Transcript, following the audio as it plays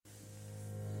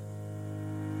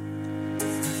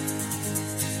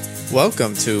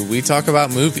Welcome to We Talk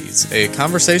About Movies, a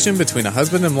conversation between a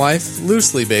husband and wife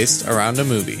loosely based around a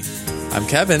movie. I'm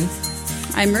Kevin.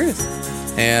 I'm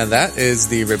Ruth. And that is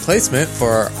the replacement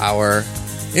for our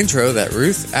intro that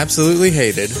Ruth absolutely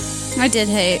hated. I did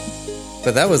hate.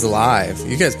 But that was live.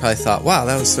 You guys probably thought, wow,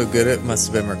 that was so good it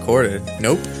must have been recorded.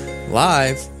 Nope.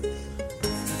 Live.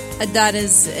 That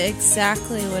is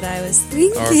exactly what I was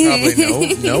thinking. Or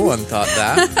probably no one thought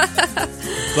that.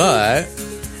 But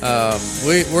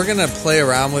we're going to play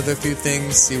around with a few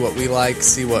things, see what we like,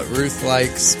 see what Ruth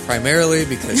likes, primarily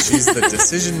because she's the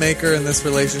decision maker in this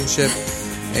relationship.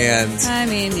 And I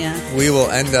mean, yeah. We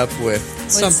will end up with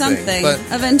something but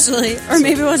eventually. Or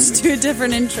maybe we'll just do a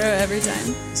different intro every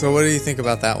time. So what do you think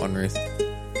about that one, Ruth?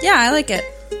 Yeah, I like it.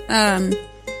 I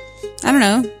don't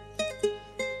know.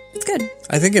 It's good.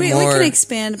 I think we can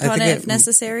expand upon it if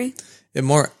necessary. It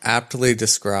more aptly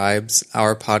describes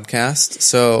our podcast.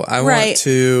 So I want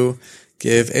to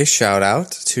give a shout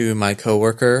out to my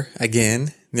coworker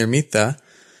again, Nirmita,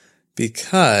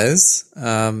 because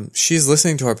she's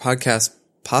listening to our podcast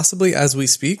possibly as we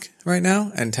speak right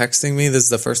now and texting me. This is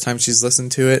the first time she's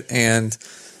listened to it. And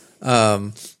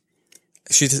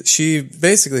she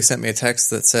basically sent me a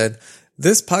text that said,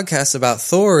 "This podcast about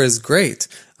Thor is great.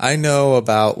 I know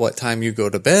about what time you go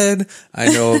to bed. I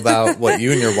know about what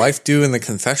you and your wife do in the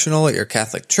confessional at your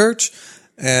Catholic church."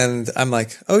 And I'm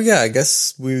like, oh yeah, I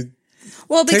guess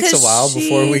takes a while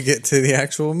before we get to the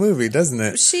actual movie, doesn't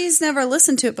it? She's never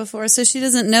listened to it before, so she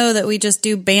doesn't know that we just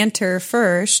do banter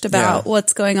first about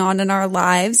what's going on in our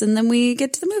lives, and then we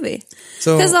get to the movie.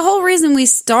 Because the whole reason we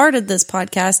started this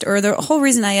podcast, or the whole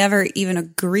reason I ever even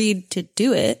agreed to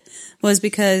do it, was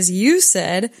because you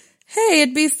said, "Hey,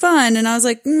 it'd be fun." And I was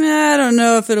like, "I don't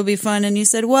know if it'll be fun." And you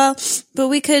said, "Well, but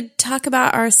we could talk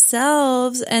about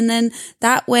ourselves. And then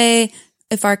that way,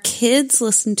 if our kids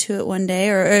listen to it one day,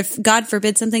 or if God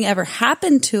forbid something ever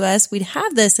happened to us, we'd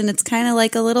have this. And it's kind of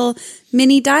like a little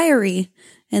mini diary."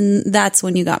 And that's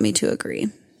when you got me to agree.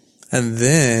 And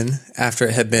then after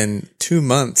it had been 2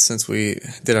 months since we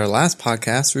did our last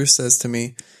podcast, Ruth says to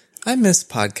me, "I miss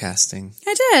podcasting."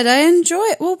 I did. I enjoy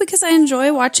it. Well, because I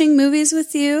enjoy watching movies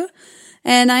with you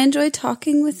and I enjoy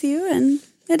talking with you, and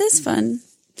it is fun.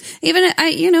 Even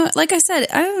like I said,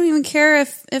 I don't even care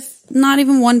if not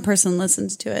even one person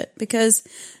listens to it, because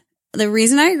the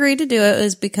reason I agreed to do it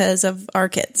is because of our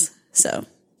kids. So.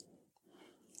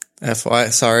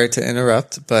 FYI, sorry to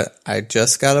interrupt, but I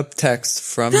just got a text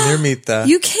from Nirmita.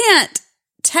 You can't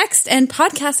text and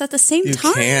podcast at the same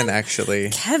time. You can, actually.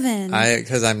 Kevin.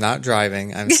 Because I'm not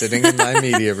driving. I'm sitting in my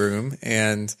media room,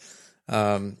 and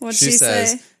she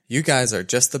says, say? "You guys are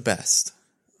just the best."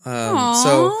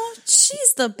 Aww,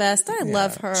 she's the best. I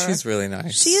love her. She's really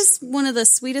nice. She is one of the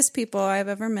sweetest people I've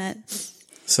ever met.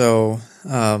 So,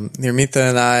 Nirmita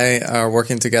and I are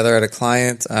working together at a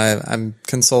client. I'm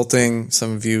consulting.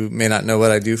 Some of you may not know what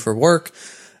I do for work.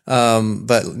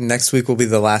 But next week will be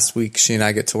the last week she and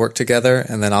I get to work together,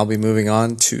 and then I'll be moving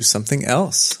on to something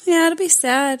else. Yeah, it'll be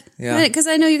sad. Yeah. Because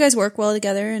I know you guys work well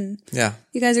together, and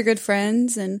you guys are good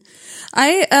friends. And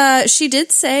she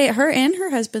did say, her and her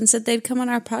husband said they'd come on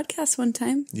our podcast one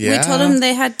time. Yeah. We told them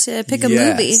they had to pick a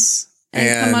movie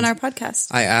and come on our podcast.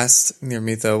 I asked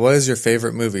Nirmita, "What is your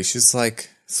favorite movie?" She's like,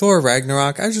 "Thor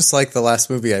Ragnarok. I just like the last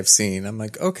movie I've seen." I'm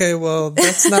like, okay, well,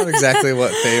 that's not exactly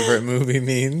what favorite movie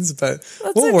means, but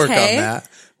we'll work on that.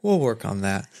 We'll work on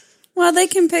that. Well, they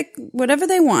can pick whatever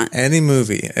they want. Any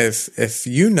movie. If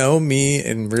you know me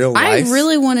in real life. I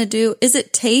really want to do, is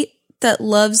it Tate that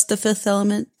loves The Fifth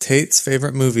Element? Tate's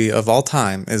favorite movie of all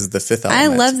time is The Fifth Element.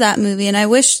 I love that movie, and I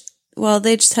wish, well,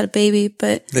 they just had a baby,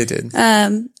 but. They did.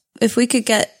 If we could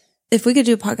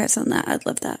do a podcast on that, I'd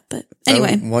love that. But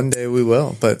anyway. One day we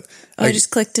will, but. I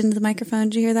just clicked into the microphone.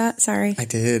 Did you hear that? Sorry. I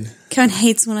did. Kevin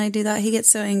hates when I do that. He gets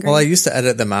so angry. Well, I used to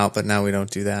edit them out, but now we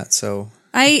don't do that. So.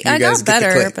 I got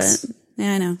better, but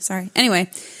yeah, I know. Sorry.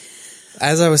 Anyway.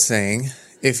 As I was saying,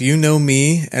 if you know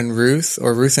me and Ruth,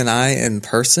 or Ruth and I in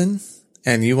person,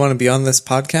 and you want to be on this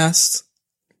podcast,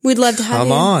 we'd love to have you.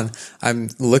 Come on. I'm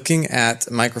looking at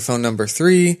microphone number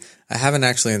 3. I haven't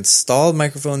actually installed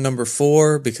microphone number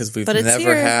 4 because we've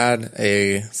never had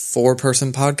a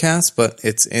 4-person podcast, but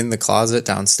it's in the closet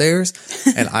downstairs,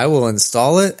 and I will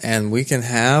install it, and we can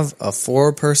have a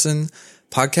 4-person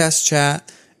podcast chat,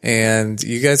 and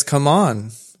you guys come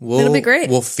on. It'll be great.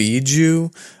 We'll feed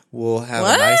you. We'll have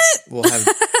we'll have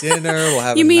dinner. We'll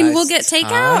have You mean we'll get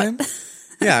takeout?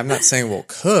 Yeah, I'm not saying we'll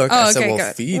cook. I said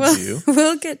we'll feed you.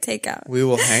 We'll get takeout. We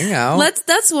will hang out.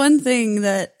 That's one thing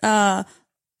that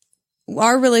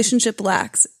our relationship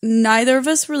lacks. Neither of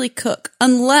us really cook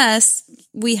unless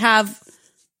we have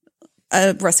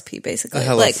a recipe, basically. A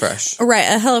HelloFresh. Right,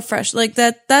 a HelloFresh. Like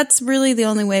that's really the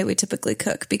only way we typically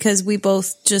cook, because we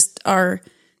both just are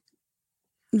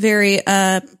very,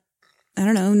 I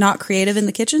don't know, not creative in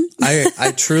the kitchen.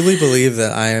 I truly believe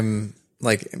that I am,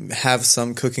 like, have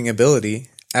some cooking ability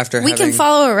after we can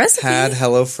follow a recipe. Had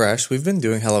HelloFresh. We've been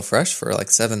doing HelloFresh for like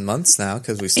 7 months now,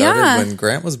 because we started when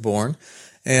Grant was born.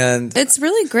 And it's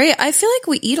really great. I feel like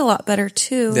we eat a lot better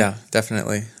too. Yeah,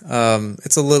 definitely.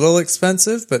 It's a little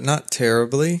expensive, but not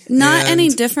terribly. Not any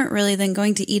different really than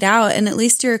going to eat out. And at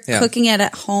least you're cooking it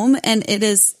at home, and it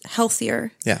is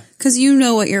healthier. Yeah. Because you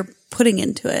know what you're putting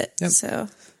into it. Yep.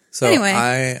 So anyway,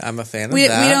 I'm a fan of that. We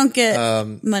don't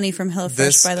get money from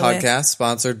HelloFresh, by the way. This podcast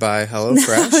sponsored by HelloFresh.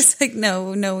 No, I was like,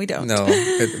 no, we don't. No,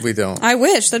 we don't. I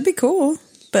wish. That'd be cool.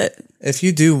 But if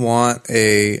you do want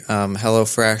a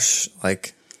HelloFresh,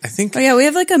 like, I think... Oh, yeah, we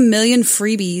have like 1 million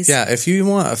freebies. Yeah, if you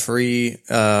want a free,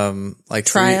 like,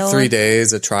 trial. 3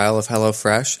 days, a trial of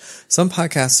HelloFresh, some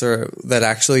podcasts that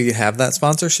actually have that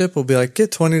sponsorship will be like,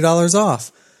 get $20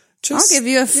 off. I'll give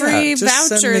you a free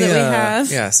voucher that we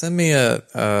have. Yeah, send me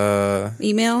a...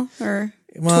 email or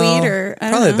tweet or... I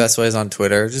don't probably know. The best way is on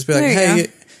Twitter. Just be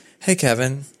like, hey,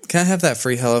 Kevin, can I have that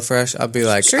free HelloFresh? I'll be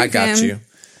like, sure, I got you.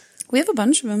 We have a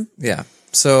bunch of them. Yeah.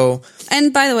 So,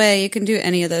 and by the way, you can do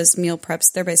any of those meal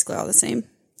preps. They're basically all the same.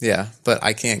 Yeah, but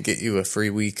I can't get you a free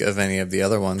week of any of the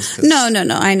other ones. No.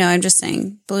 I know. I'm just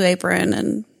saying Blue Apron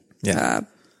and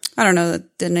I don't know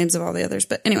the names of all the others,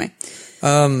 but anyway.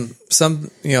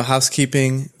 Some,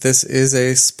 housekeeping. This is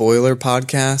a spoiler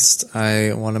podcast.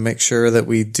 I want to make sure that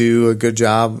we do a good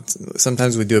job.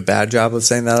 Sometimes we do a bad job of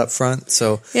saying that up front.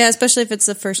 So yeah, especially if it's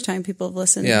the first time people have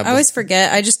listened. Yeah, I always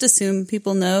forget. I just assume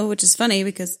people know, which is funny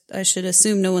because I should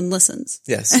assume no one listens.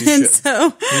 Yes, you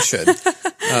should. You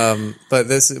should.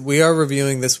 But we are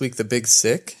reviewing this week The Big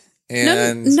Sick.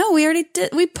 And no, we already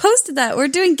did. We posted that. We're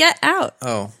doing Get Out.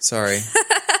 Oh, sorry.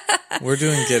 We're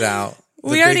doing Get Out.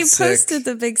 We already posted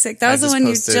The Big Sick. That was the one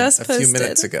you just posted. A few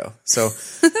minutes ago. So,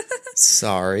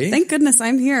 sorry. Thank goodness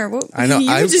I'm here. I know.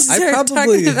 I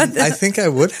think I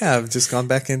would have just gone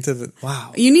back into the...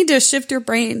 Wow. You need to shift your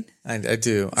brain. I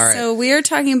do. All right. So we are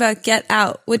talking about Get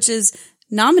Out, which is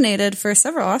nominated for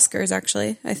several Oscars,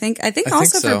 actually. I think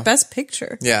also for Best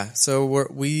Picture. Yeah. So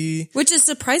which is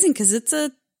surprising because it's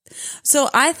So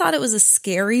I thought it was a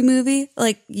scary movie.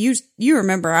 Like you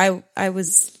remember I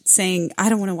was saying I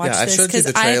don't want to watch this. I showed you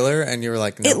the trailer and you were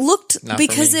like, no, it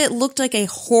looked like a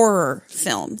horror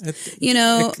film.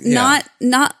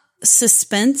 Not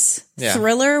suspense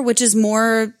thriller, which is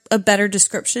more a better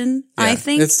description. Yeah, I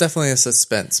think it's definitely a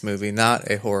suspense movie,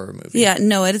 not a horror movie. Yeah,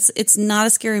 no, it's not a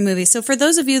scary movie. So for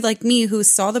those of you like me who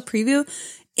saw the preview,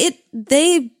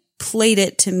 they played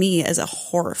it to me as a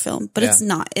horror film, but it's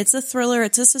not. It's a thriller.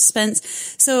 It's a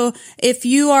suspense. So if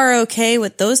you are okay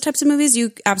with those types of movies,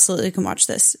 you absolutely can watch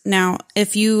this. Now,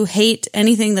 if you hate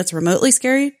anything that's remotely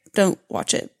scary, don't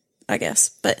watch it, I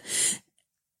guess. But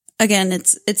again,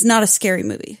 it's not a scary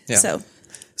movie. Yeah.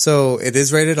 So it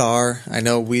is rated R. I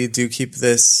know we do keep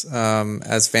this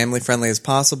as family friendly as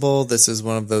possible. This is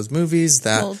one of those movies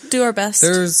that we'll do our best.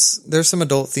 There's some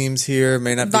adult themes here.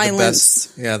 May not be the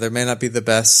best. Yeah, there may not be the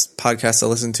best podcast to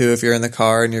listen to if you're in the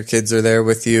car and your kids are there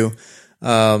with you.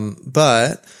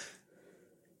 But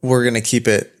we're gonna keep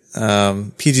it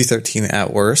PG-13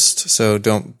 at worst. So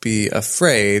don't be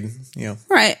afraid.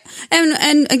 Right.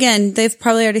 And again, they've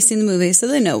probably already seen the movie, so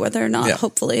they know whether or not,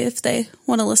 hopefully, if they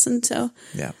want to listen. So,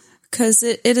 yeah. Because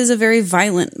it is a very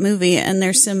violent movie, and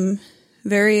there's some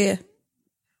very,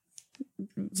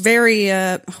 very,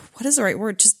 what is the right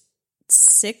word? Just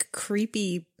sick,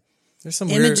 creepy There's some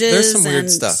images. Weird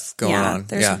stuff going on.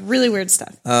 There's really weird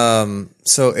stuff.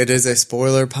 So it is a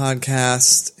spoiler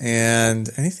podcast, and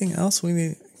anything else we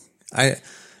need?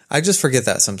 I just forget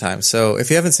that sometimes. So if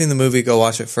you haven't seen the movie, go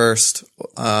watch it first.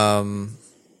 Do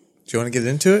you want to get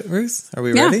into it, Ruth? Are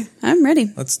we ready? I'm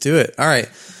ready. Let's do it. All right.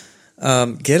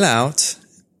 Get Out.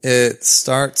 It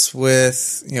starts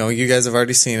with, you guys have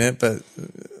already seen it, but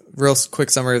real quick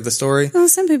summary of the story. Well,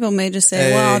 some people may just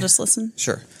say, well, I'll just listen.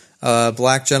 Sure.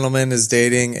 Black gentleman is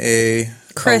dating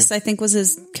Chris, I think was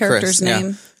his character's name.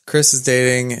 Yeah. Chris is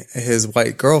dating his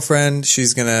white girlfriend.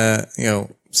 She's going to,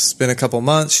 spend a couple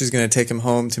months. She's going to take him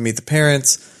home to meet the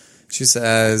parents. She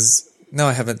says, no,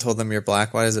 I haven't told them you're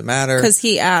black. Why does it matter? Because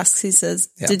he asks, he says,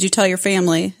 did you tell your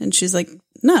family? And she's like,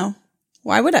 no,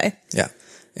 why would I? Yeah.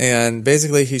 And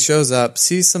basically he shows up,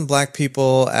 sees some black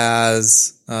people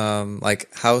as,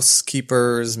 like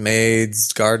housekeepers,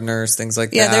 maids, gardeners, things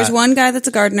like that. Yeah. There's one guy that's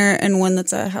a gardener and one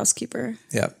that's a housekeeper.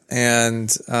 Yeah. And,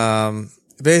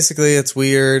 basically it's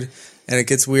weird. And it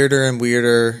gets weirder and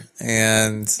weirder,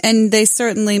 and they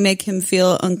certainly make him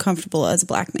feel uncomfortable as a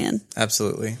black man.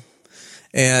 Absolutely.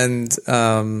 And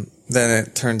then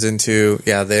it turns into,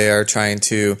 they are trying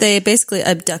to... They basically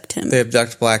abduct him. They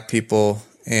abduct black people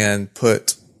and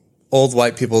put old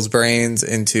white people's brains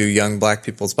into young black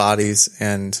people's bodies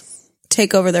and...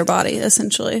 take over their body,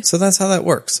 essentially. So that's how that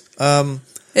works.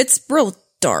 It's real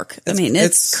dark.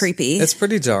 It's creepy. It's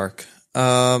pretty dark.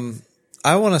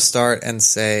 I want to start and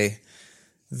say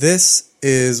this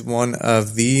is one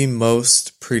of the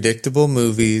most predictable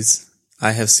movies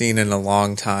I have seen in a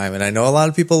long time. And I know a lot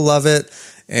of people love it.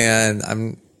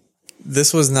 And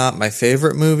this was not my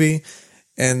favorite movie.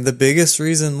 And the biggest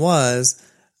reason was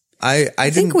I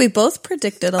think we both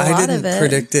predicted a lot of it. I didn't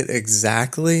predict it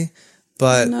exactly.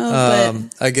 But,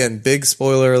 again, big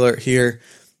spoiler alert here.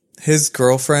 His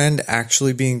girlfriend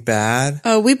actually being bad.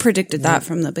 Oh, we predicted that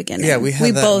from the beginning. Yeah, we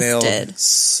both did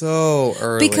so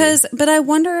early. But I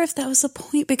wonder if that was the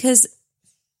point, because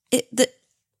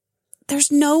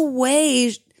there's no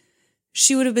way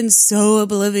she would have been so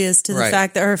oblivious to the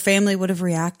fact that her family would have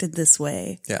reacted this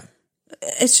way. Yeah.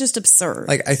 It's just absurd.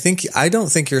 Like, I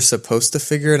don't think you're supposed to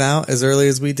figure it out as early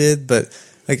as we did, but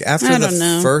like after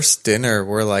the first dinner,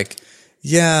 we're like,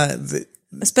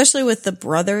 especially with the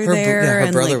brother there.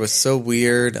 Her brother was so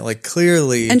weird, like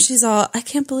clearly. And she's all, I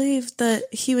can't believe that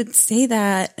he would say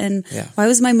that. And why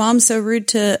was my mom so rude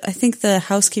to, I think the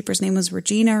housekeeper's name was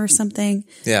Regina or something.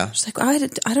 Yeah. She's like,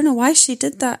 I don't know why she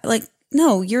did that. Like,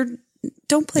 no,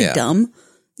 don't play dumb.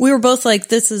 We were both like,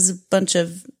 this is a bunch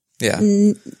of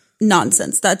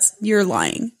nonsense. You're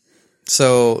lying.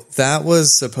 So that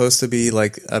was supposed to be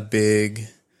like a big...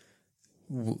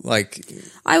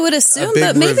 I would assume,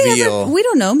 but maybe we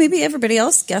don't know. Maybe everybody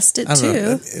else guessed it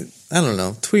too. I don't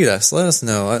know. Tweet us. Let us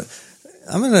know.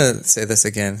 I'm going to say this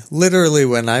again. Literally,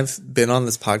 when I've been on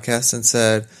this podcast and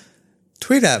said,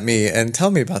 tweet at me and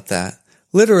tell me about that.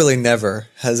 Literally never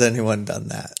has anyone done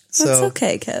that. That's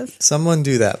okay, Kev. Someone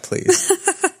do that, please.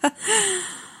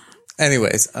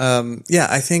 Anyways,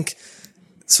 I think,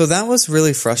 so that was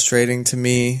really frustrating to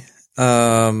me.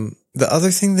 The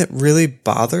other thing that really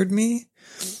bothered me,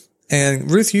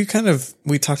 and Ruth,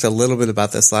 we talked a little bit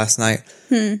about this last night.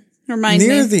 Remind me.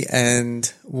 Near the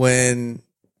end, when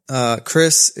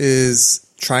Chris is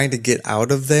trying to get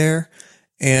out of there,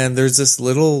 and there's this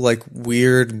little like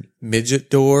weird midget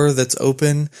door that's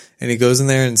open, and he goes in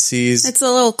there and sees... It's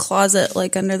a little closet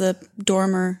like under the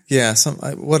dormer. Yeah,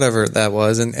 whatever that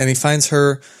was. And he finds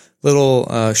her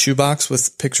little shoebox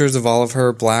with pictures of all of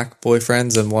her black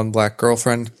boyfriends and one black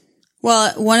girlfriend.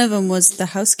 Well, one of them was the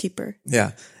housekeeper.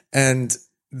 Yeah. And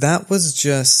that was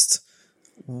just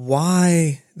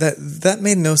why that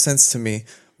made no sense to me.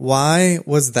 Why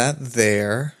was that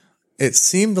there? It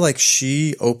seemed like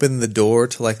she opened the door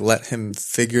to like let him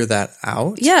figure that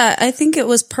out. Yeah, I think it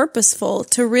was purposeful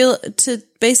to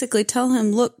basically tell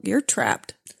him, look, you're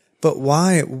trapped. But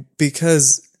why?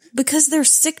 Because they're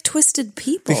sick, twisted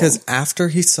people. Because after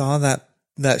he saw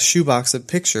that shoebox of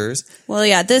pictures. Well,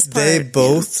 yeah, this part. They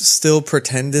both still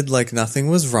pretended like nothing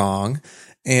was wrong.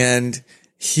 And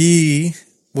he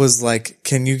was like,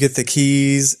 can you get the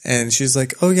keys? And she's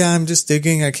like, oh yeah, I'm just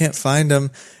digging. I can't find them.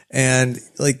 And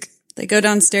like, they go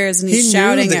downstairs and he's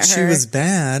shouting knew that at her. She was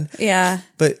bad. Yeah.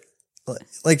 But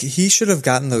like, he should have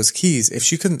gotten those keys. If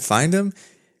she couldn't find them,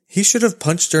 he should have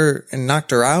punched her and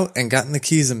knocked her out and gotten the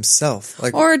keys himself.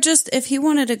 Like, or just if he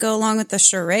wanted to go along with the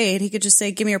charade, he could just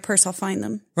say, give me your purse, I'll find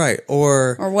them. Right.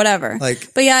 Or whatever.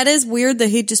 Like, but yeah, it is weird that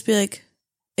he'd just be like,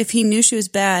 if he knew she was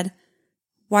bad,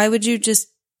 why would you just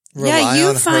rely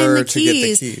on her to get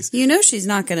the keys? You know she's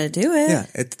not going to do it. Yeah,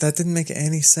 that didn't make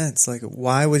any sense. Like,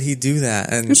 why would he do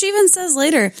that? And she even says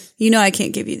later, I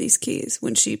can't give you these keys,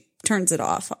 when she turns it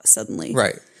off suddenly.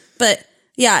 Right. But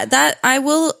yeah, that I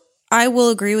will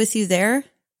agree with you there.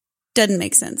 Doesn't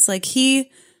make sense. Like,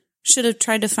 he should have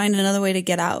tried to find another way to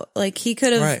get out. Like, he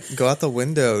could have... Go out the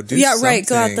window. Do something. Right.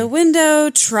 Go out the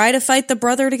window. Try to fight the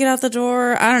brother to get out the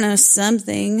door. I don't know,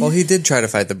 something. Well, he did try to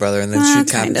fight the brother, and then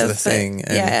she tapped into the thing,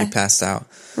 and he passed out.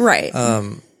 Right.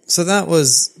 So that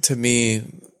was, to me...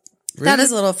 Really, that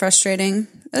is a little frustrating.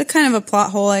 Kind of a plot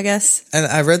hole, I guess. And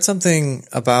I read something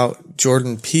about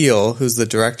Jordan Peele, who's the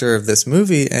director of this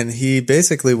movie, and he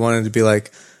basically wanted to be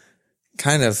like...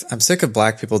 I'm sick of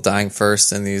black people dying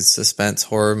first in these suspense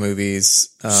horror movies.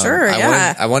 Sure,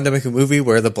 yeah. I wanted to make a movie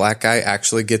where the black guy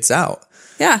actually gets out.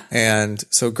 Yeah. And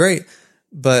so great.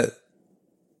 But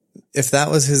if that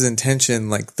was his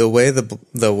intention, like the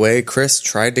way Chris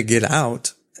tried to get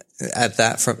out at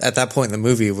that point in the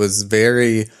movie was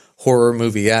very horror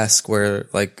movie-esque, where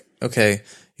like, okay,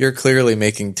 you're clearly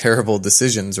making terrible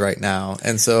decisions right now.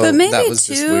 And so that was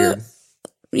just weird.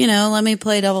 let me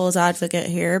play devil's advocate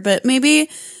here, but maybe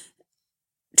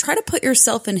try to put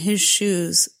yourself in his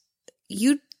shoes.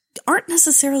 You aren't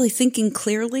necessarily thinking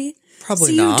clearly.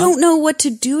 Probably not. So you don't know what to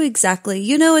do exactly.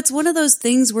 It's one of those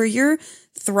things where you're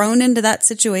thrown into that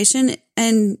situation,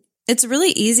 and it's really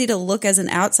easy to look as an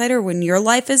outsider when your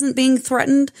life isn't being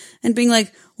threatened and being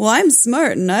like, well, I'm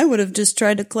smart and I would have just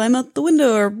tried to climb out the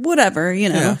window or whatever,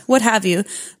 what have you.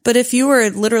 But if you were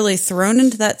literally thrown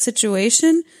into that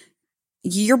situation,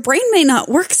 your brain may not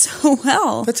work so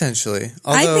well. Potentially.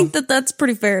 Although, I think that's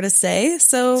pretty fair to say.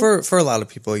 So for a lot of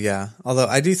people, yeah. Although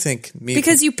I do think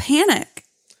because you panic.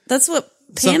 That's what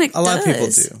panic does. A lot of people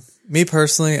do. Me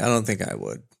personally, I don't think I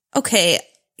would. Okay.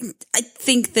 I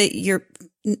think that you're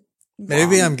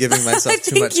maybe I'm giving myself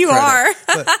too much credit. I think you are.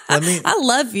 But I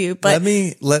love you, but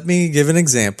let me give an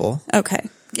example. Okay.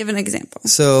 Give an example.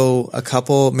 So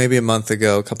maybe a month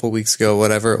ago, a couple weeks ago,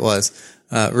 whatever it was,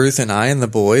 Ruth and I and the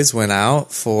boys went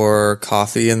out for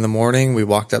coffee in the morning. We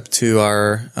walked up to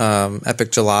our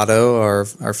Epic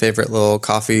Gelato, our favorite little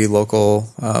coffee local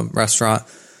restaurant.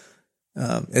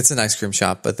 It's an ice cream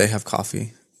shop, but they have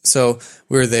coffee. So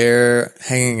we were there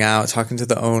hanging out, talking to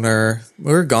the owner.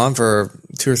 We were gone for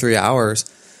 2 or 3 hours.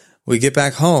 We get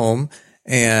back home,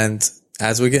 and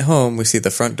as we get home, we see the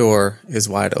front door is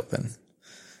wide open.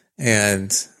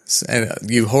 And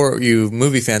you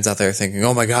movie fans out there thinking,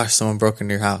 oh my gosh, someone broke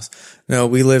into your house. No,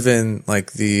 we live in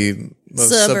like the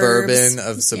most suburban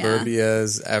of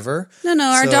suburbias ever. No,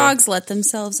 our dogs let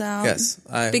themselves out. Yes.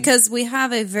 Because we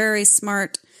have a very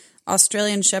smart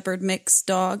Australian Shepherd mix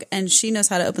dog, and she knows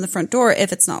how to open the front door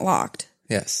if it's not locked.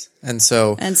 Yes. And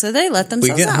so they let themselves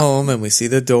out. We get home and we see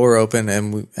the door open,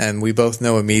 and we both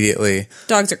know immediately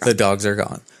the dogs are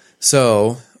gone.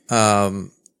 So,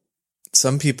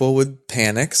 some people would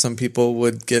panic. Some people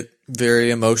would get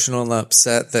very emotional and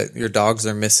upset that your dogs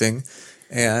are missing.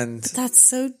 And that's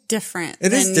so different.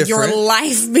 It is different. Your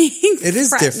life being It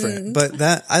is different, but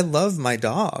I love my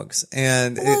dogs,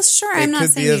 and I'm not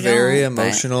could be a very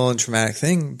emotional and traumatic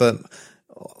thing. But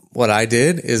what I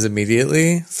did is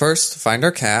immediately first find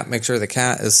our cat, make sure the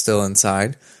cat is still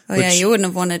inside. Oh yeah, you wouldn't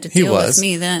have wanted to deal with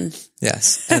me then.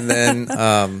 Yes, and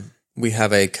then we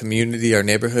have a community. Our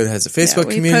neighborhood has a Facebook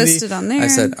community. Posted on there. I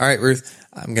said, all right, Ruth,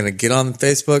 I'm going to get on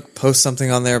Facebook, post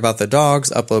something on there about the dogs,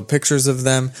 upload pictures of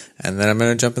them, and then I'm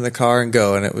going to jump in the car and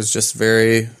go. And it was just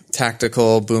very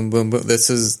tactical. Boom, boom, boom.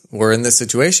 We're in this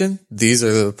situation. These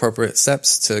are the appropriate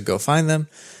steps to go find them.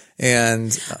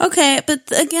 And okay, but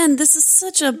again, this is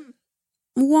such a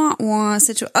wah-wah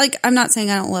situation. Like, I'm not saying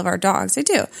I don't love our dogs. I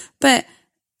do. But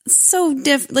so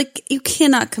different. Like, you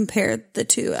cannot compare the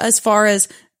two as far as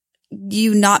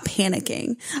you not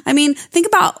panicking. I mean, think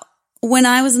about when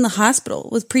I was in the hospital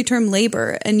with preterm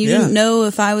labor and you didn't know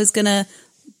if I was going to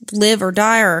live or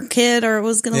die, or a kid or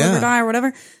was going to live or die or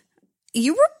whatever.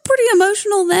 You were pretty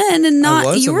emotional then,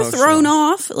 and you were thrown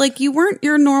off. Like, you weren't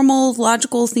your normal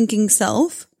logical thinking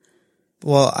self.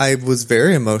 Well, I was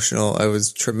very emotional. I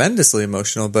was tremendously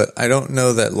emotional, but I don't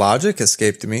know that logic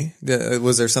escaped me.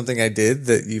 Was there something I did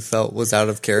that you felt was out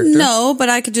of character? No, but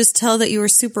I could just tell that you were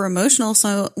super emotional.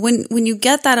 So when you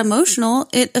get that emotional,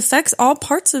 it affects all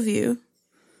parts of you.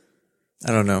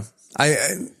 I don't know.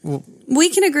 We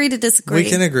can agree to disagree. We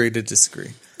can agree to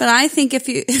disagree. But I think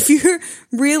if you're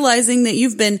realizing that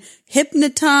you've been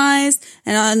hypnotized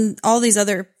and on all these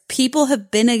other people have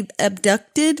been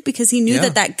abducted, because he knew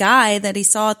that guy that he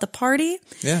saw at the party,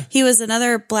 he was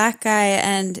another black guy,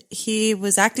 and he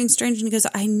was acting strange, and he goes,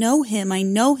 I know him.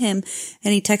 And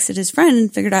he texted his friend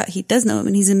and figured out he does know him,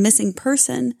 and he's a missing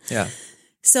person. Yeah.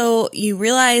 So you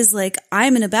realize, like,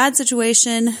 I'm in a bad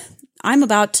situation. I'm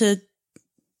about to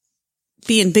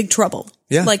be in big trouble.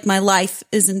 Yeah. Like, my life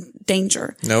is in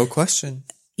danger. No question.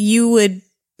 You would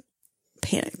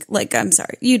panic. Like, I'm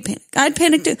sorry, you'd panic. I'd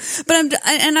panic too. But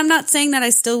I'm not saying that I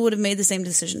still would have made the same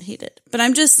decision he did. But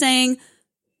I'm just saying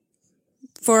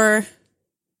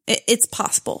it's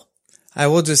possible. I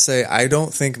will just say, I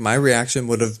don't think my reaction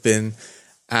would have been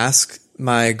ask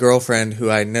my girlfriend, who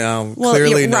I now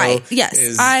clearly know. Right.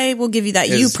 Yes, I will give you that.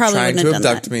 You probably wouldn't have done that.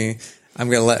 Trying to abduct me. I'm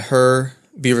going to let her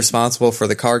be responsible for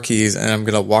the car keys, and I'm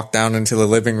going to walk down into the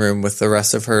living room with the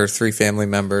rest of her 3 family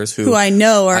members who I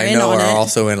know are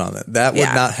also in on it. That would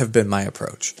not have been my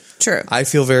approach. True. I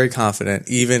feel very confident,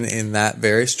 even in that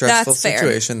very stressful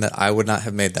situation, that I would not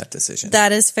have made that decision.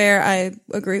 That is fair. I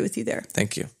agree with you there.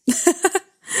 Thank you.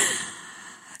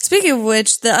 Speaking of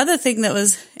which, the other thing that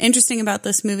was interesting about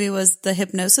this movie was the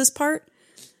hypnosis part.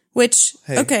 Which,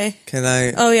 okay. Can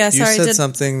I? Oh, yeah, sorry. You said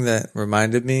something that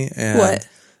reminded me. And what?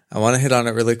 I want to hit on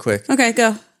it really quick. Okay,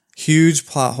 go. Huge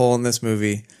plot hole in this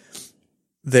movie.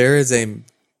 There is a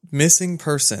missing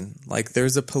person. Like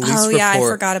there's a police report I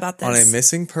forgot about this. On a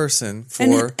missing person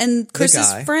for and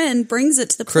Chris's friend brings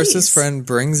it to the police. Chris's friend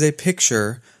brings a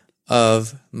picture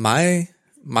of my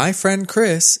friend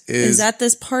Chris is at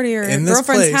this party or in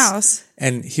girlfriend's house.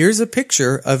 And here's a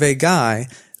picture of a guy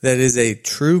that is a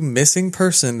true missing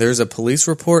person. There's a police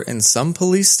report in some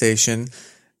police station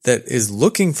that is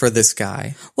looking for this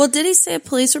guy. Well, did he say a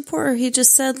police report, or he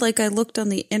just said, like, I looked on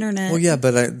the internet? Well, yeah,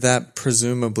 but that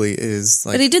presumably is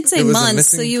like... But he did say months,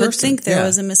 so you would think there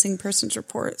was a missing persons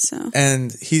report, so...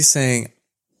 And he's saying,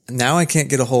 now I can't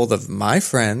get a hold of my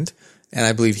friend, and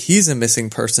I believe he's a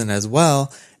missing person as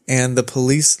well, and the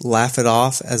police laugh it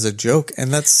off as a joke,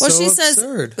 and that's so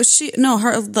absurd.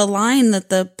 The line that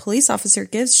the police officer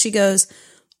gives, she goes,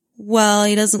 well,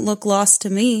 he doesn't look lost to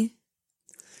me.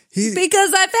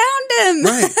 Because I found him.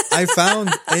 Right. I found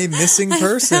a missing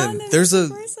person.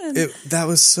 That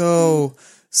was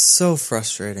so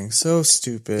frustrating, so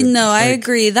stupid. No, I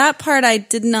agree. That part I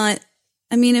did not.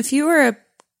 I mean, if you were a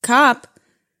cop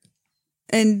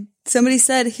and somebody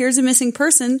said, here's a missing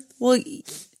person, well,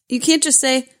 you can't just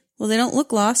say, well, they don't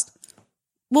look lost.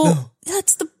 Well, no.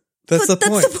 That's the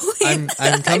point.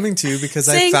 I'm coming to you because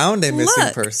I found a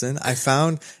missing person. I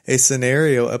found a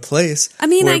scenario, a place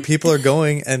where people are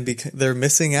going and they're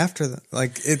missing after them.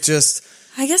 Like it just.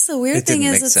 I guess the weird thing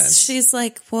is she's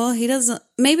like, well, he doesn't.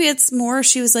 Maybe it's more.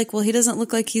 She was like, well, he doesn't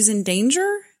look like he's in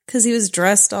danger because he was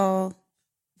dressed all.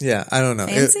 Yeah, I don't know.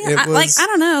 Fancy? I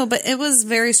don't know, but it was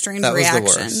very strange reaction.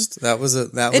 Was the worst. That was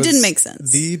it didn't make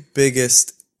sense. The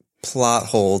biggest plot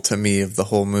hole to me of the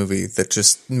whole movie that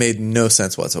just made no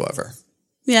sense whatsoever.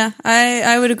 Yeah,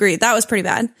 I would agree. That was pretty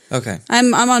bad. Okay.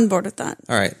 I'm on board with that.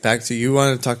 All right, back to you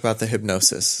wanted to talk about the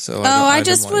hypnosis. So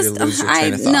it's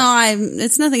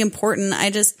nothing important. I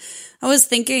was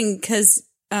thinking because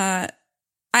I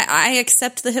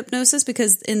accept the hypnosis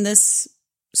because in this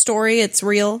story it's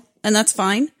real and that's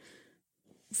fine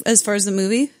as far as the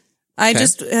movie. I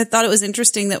thought it was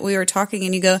interesting that we were talking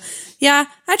and you go, yeah,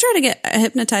 I tried to get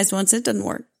hypnotized once. It didn't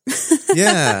work.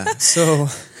 Yeah. So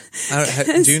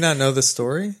do you not know the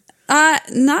story? I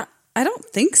don't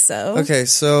think so. Okay.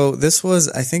 So this was,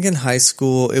 I think in high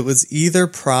school, it was either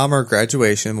prom or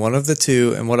graduation, one of the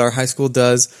two. And what our high school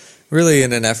does really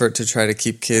in an effort to try to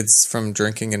keep kids from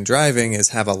drinking and driving is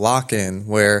have a lock-in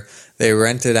where they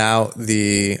rented out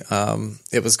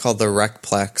it was called the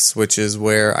Recplex, which is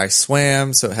where I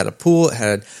swam. So it had a pool, it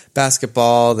had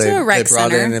basketball. They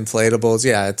brought in inflatables.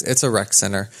 Yeah, it's a rec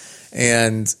center.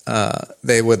 And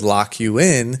they would lock you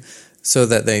in so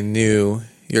that they knew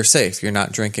you're safe. You're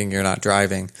not drinking, you're not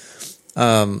driving.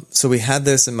 So we had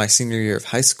this in my senior year of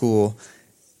high school,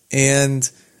 and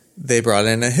they brought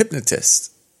in a hypnotist.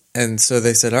 And so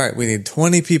they said, all right, we need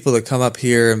 20 people to come up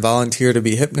here and volunteer to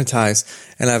be hypnotized.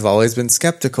 And I've always been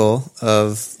skeptical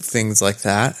of things like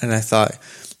that. And I thought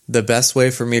the best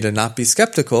way for me to not be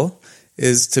skeptical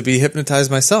is to be hypnotized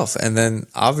myself. And then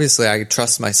obviously I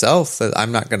trust myself that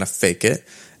I'm not going to fake it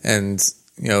and,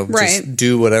 just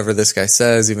do whatever this guy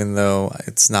says, even though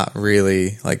it's not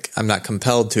really like I'm not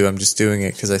compelled to. I'm just doing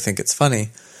it because I think it's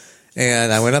funny.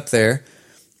 And I went up there.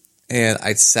 And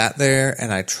I sat there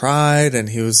and I tried, and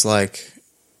he was like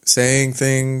saying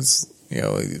things, he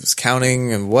was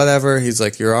counting and whatever. He's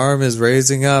like, your arm is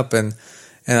raising up. And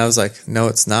I was like, no,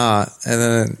 it's not. And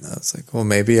then I was like, well,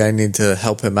 maybe I need to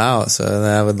help him out. So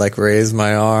then I would like raise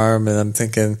my arm, and I'm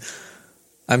thinking,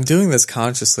 I'm doing this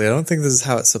consciously. I don't think this is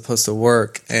how it's supposed to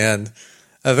work. And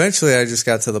eventually I just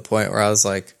got to the point where I was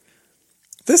like,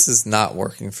 this is not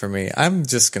working for me. I'm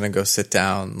just going to go sit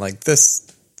down. Like this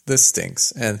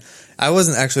stinks. And I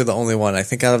wasn't actually the only one. I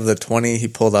think out of the 20 he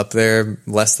pulled up there,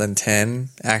 less than 10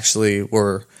 actually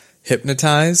were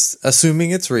hypnotized,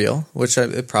 assuming it's real, which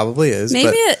it probably is.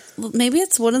 Maybe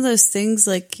it's one of those things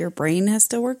like your brain has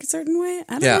to work a certain way.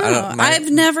 I don't know. I've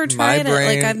never tried it.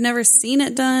 Like I've never seen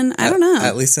it done. I don't know.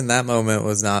 At least in that moment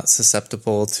was not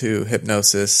susceptible to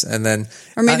hypnosis. And then,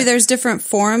 or maybe there's different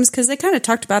forms because they kind of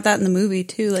talked about that in the movie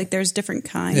too. Like there's different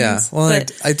kinds. Yeah. Well,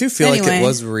 I do feel like it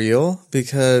was real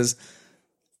because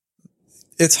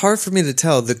it's hard for me to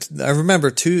tell. I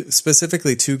remember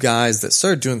specifically two guys that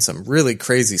started doing some really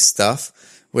crazy stuff,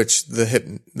 which the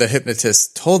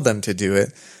hypnotist told them to do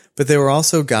it. But there were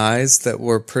also guys that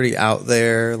were pretty out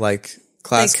there, like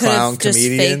class clown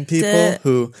comedian people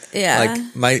who like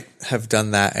might have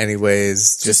done that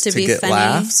anyways just to get funny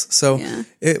laughs. So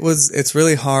it's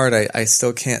really hard. I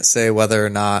still can't say whether or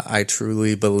not I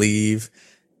truly believe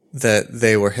that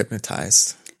they were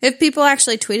hypnotized. If people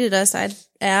actually tweeted us, I'd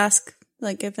ask.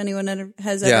 Like if anyone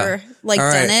has ever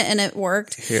done it and it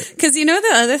worked. Because the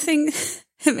other thing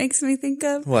it makes me think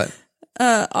of? What?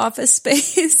 Office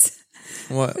Space.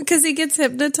 What? Because he gets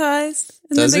hypnotized.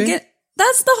 Does he?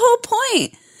 That's the whole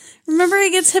point. Remember,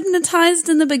 he gets hypnotized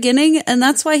in the beginning, and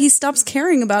that's why he stops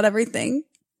caring about everything.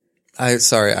 It's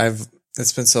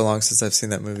been so long since I've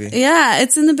seen that movie. Yeah,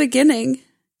 it's in the beginning.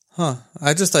 Huh.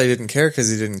 I just thought he didn't care because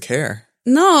he didn't care.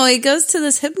 No, he goes to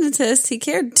this hypnotist. He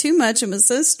cared too much and was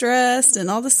so stressed and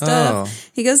all the stuff. Oh.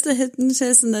 He goes to the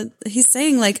hypnotist and he's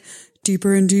saying like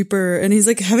deeper and deeper, and he's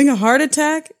like having a heart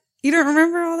attack. You don't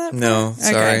remember all that? No,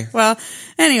 sorry. Okay. Well,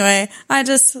 anyway, I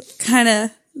just kind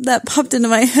of, that popped into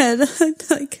my head,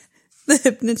 like the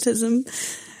hypnotism.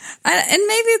 And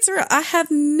maybe it's real. I have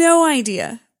no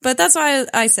idea. But that's why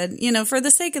I said, for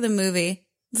the sake of the movie,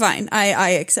 fine,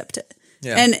 I accept it.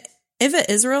 Yeah. And if it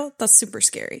is real, that's super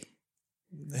scary.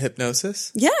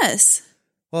 Hypnosis? Yes.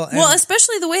 Well,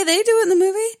 especially the way they do it in the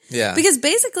movie. Yeah. Because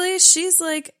basically, she's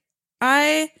like,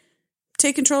 I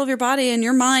take control of your body and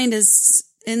your mind is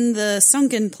in the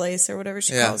sunken place or whatever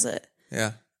she calls it.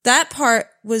 Yeah. That part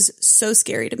was so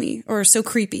scary to me, or so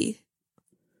creepy.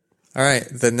 All right.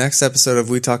 The next episode of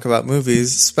We Talk About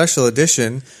Movies, special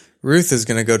edition, Ruth is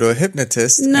going to go to a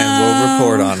hypnotist and we'll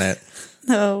record on it.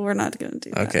 No, we're not going to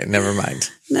do that. Okay, never mind.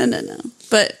 No.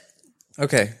 But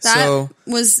okay,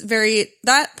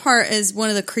 that part is one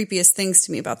of the creepiest things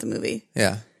to me about the movie.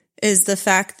 Yeah. Is the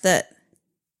fact that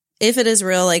if it is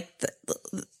real, like,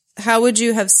 how would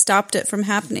you have stopped it from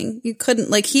happening? You couldn't,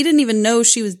 like, he didn't even know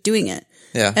she was doing it.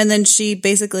 Yeah. And then she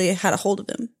basically had a hold of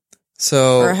him.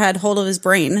 So. Or had hold of his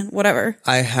brain, whatever.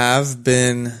 I have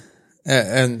been,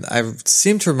 and I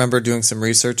seem to remember doing some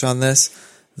research on this,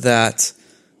 that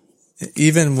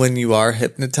even when you are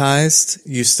hypnotized,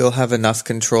 you still have enough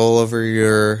control over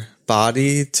your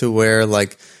body to where,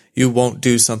 like, you won't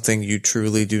do something you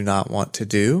truly do not want to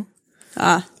do.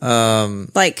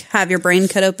 Like have your brain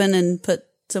cut open and put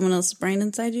someone else's brain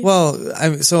inside you?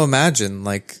 Well, so imagine,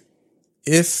 like,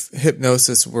 if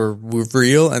hypnosis were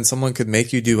real and someone could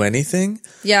make you do anything.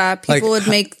 Yeah, people would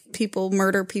make people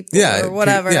murder people or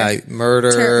whatever.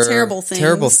 Murder. Terrible things.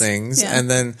 Terrible things. Yeah. And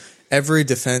then every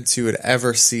defense you would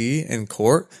ever see in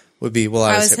court would be, well,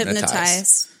 I was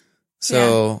hypnotized.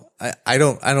 So I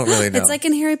don't really know. It's like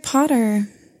in Harry Potter.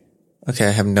 Okay,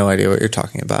 I have no idea what you're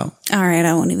talking about. All right,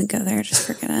 I won't even go there. Just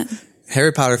forget it.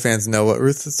 Harry Potter fans know what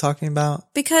Ruth is talking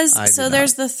about. Because,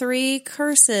 there's the 3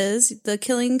 curses, the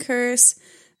killing curse.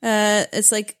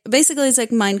 It's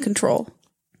like mind control.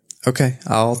 Okay,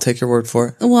 I'll take your word for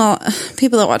it. Well,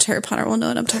 people that watch Harry Potter will know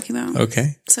what I'm talking about.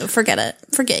 Okay. So forget it.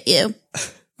 Forget you.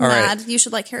 All Mad. right. You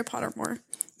should like Harry Potter more.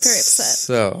 Very upset.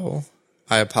 So,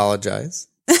 I apologize.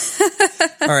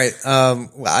 All right.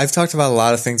 I've talked about a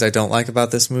lot of things I don't like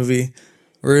about this movie.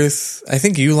 Ruth, I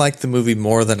think you liked the movie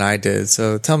more than I did.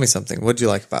 So tell me something. What did you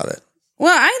like about it?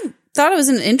 Well, I thought it was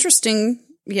an interesting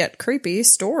yet creepy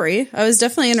story. I was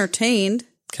definitely entertained.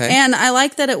 Okay. And I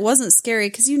like that it wasn't scary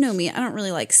because you know me, I don't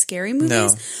really like scary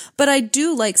movies, but I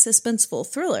do like suspenseful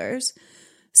thrillers.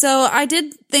 So I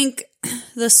did think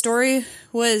the story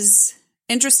was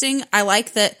interesting. I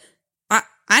like that.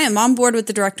 I am on board with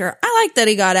the director. I like that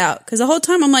he got out because the whole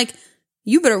time I'm like,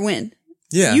 you better win.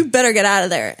 Yeah. You better get out of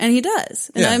there. And he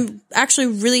does. And I'm actually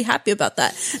really happy about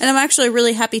that. And I'm actually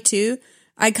really happy too.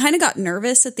 I kind of got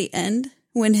nervous at the end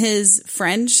when his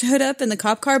friend showed up in the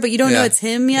cop car, but you don't know it's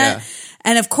him yet. Yeah.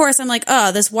 And of course I'm like,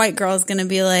 oh, this white girl is going to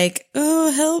be like,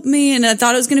 oh, help me. And I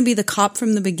thought it was going to be the cop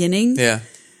from the beginning. Yeah.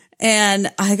 And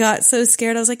I got so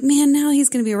scared. I was like, man, now he's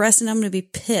going to be arrested. I'm going to be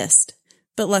pissed.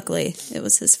 But luckily it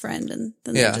was his friend and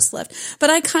then they just left. But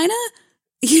I kind of,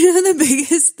 the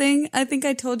biggest thing, I think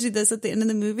I told you this at the end of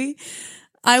the movie.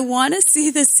 I want to see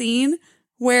the scene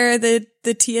where the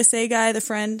TSA guy, the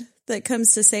friend that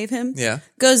comes to save him,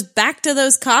 goes back to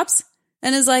those cops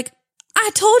and is like, I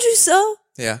told you so.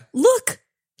 Yeah. Look.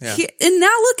 Yeah. And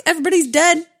now look, everybody's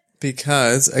dead.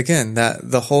 Because, again,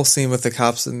 the whole scene with the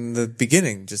cops in the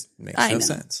beginning just makes no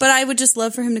sense. But I would just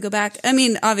love for him to go back. I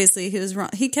mean, obviously, he was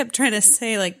wrong. He kept trying to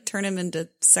say, like, turn him into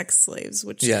sex slaves,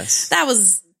 which that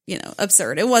was,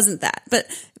 absurd. It wasn't that. But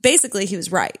basically, he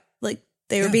was right. Like,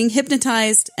 they were being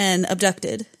hypnotized and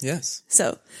abducted. Yes.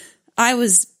 So, I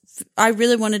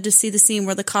really wanted to see the scene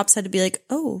where the cops had to be like,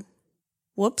 oh,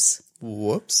 whoops.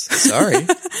 Sorry.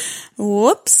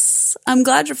 Whoops. I'm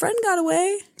glad your friend got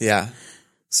away. Yeah.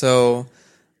 So,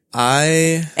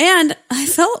 I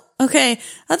felt, okay,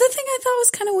 other thing I thought was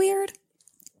kind of weird.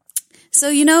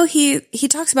 So, he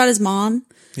talks about his mom.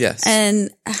 Yes.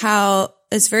 And how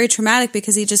it's very traumatic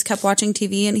because he just kept watching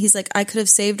TV and he's like, I could have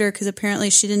saved her because apparently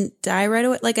she didn't die right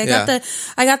away. Like, I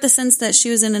got the sense that she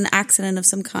was in an accident of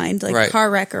some kind, like a car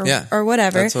wreck or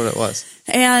whatever. That's what it was.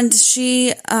 And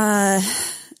she,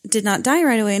 did not die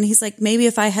right away. And he's like, maybe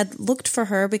if I had looked for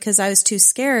her because I was too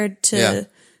scared to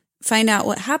find out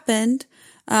what happened,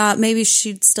 maybe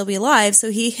she'd still be alive.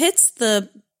 So he hits the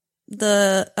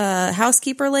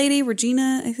housekeeper lady,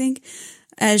 Regina, I think,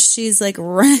 as she's like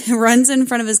runs in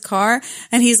front of his car,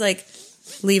 and he's like,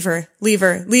 leave her.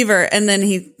 And then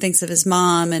he thinks of his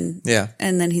mom, and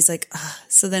then he's like, ugh.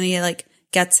 So then he like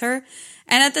gets her.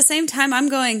 And at the same time, I'm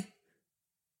going,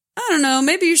 I don't know,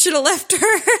 maybe you should have left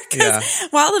her. Because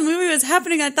while the movie was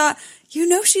happening, I thought,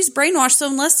 she's brainwashed. So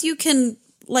unless you can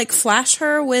like flash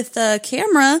her with a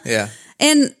camera. Yeah.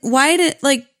 And why did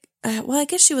I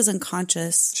guess she was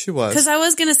unconscious. She was. Because I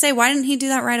was going to say, why didn't he do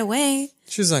that right away?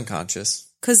 She was unconscious.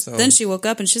 Because then she woke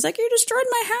up and she's like, you destroyed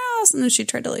my house. And then she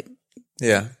tried to like.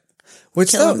 Yeah.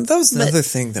 Which that was another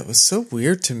thing that was so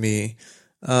weird to me.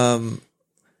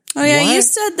 You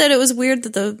said that it was weird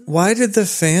that why did the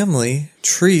family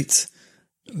treat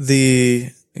the,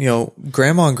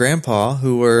 grandma and grandpa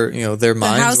who were, their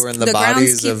minds were in the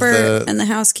bodies of the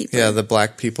housekeeper. Yeah, the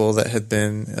black people that had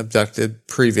been abducted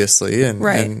previously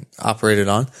and operated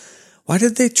on. Why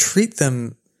did they treat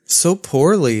them so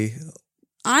poorly?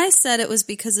 I said it was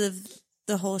because of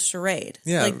the whole charade.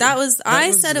 Yeah. Like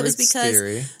I said it was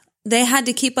because they had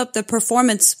to keep up the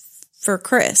performance for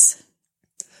Chris.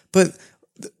 But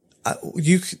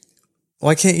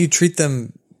why can't you treat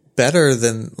them better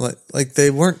than like they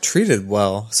weren't treated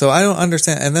well? So I don't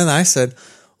understand. And then I said,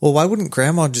 well, why wouldn't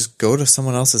grandma just go to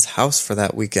someone else's house for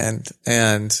that weekend?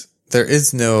 And there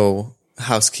is no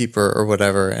housekeeper or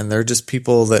whatever. And they're just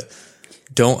people that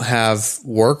don't have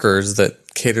workers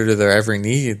that cater to their every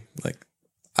need. Like,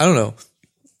 I don't know.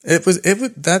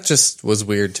 That just was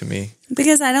weird to me.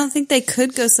 Because I don't think they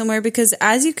could go somewhere because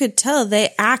as you could tell, they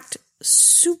act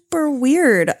super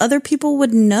weird. Other people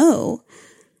would know.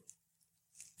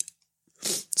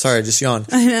 Sorry, I just yawned.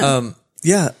 I know.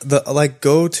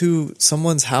 Go to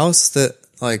someone's house that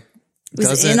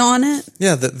was in on it.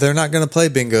 Yeah, that they're not going to play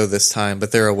bingo this time,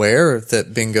 but they're aware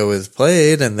that bingo is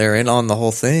played and they're in on the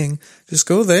whole thing. Just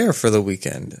go there for the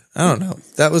weekend. I don't know.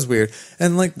 That was weird.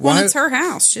 And why? It's her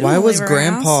house. Why was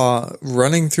Grandpa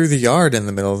running through the yard in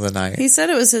the middle of the night? He said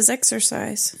it was his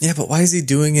exercise. Yeah, but why is he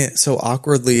doing it so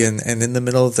awkwardly and in the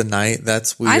middle of the night?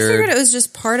 That's weird. I figured it was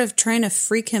just part of trying to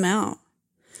freak him out.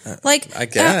 I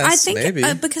guess I think maybe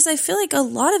because I feel like a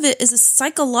lot of it is a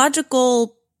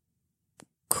psychological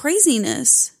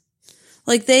craziness.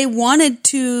 Like they wanted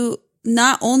to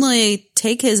not only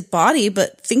take his body,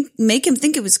 but make him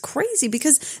think it was crazy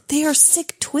because they are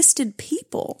sick, twisted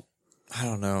people. I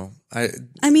don't know. I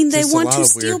mean, they want to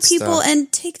steal people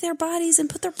and take their bodies and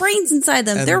put their brains inside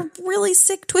them. And they're really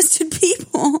sick, twisted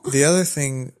people. The other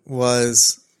thing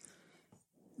was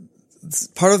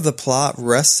part of the plot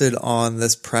rested on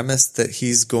this premise that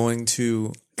he's going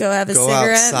to go have a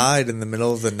cigarette outside in the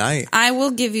middle of the night. I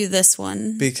will give you this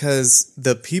one. Because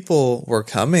the people were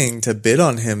coming to bid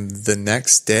on him the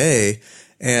next day.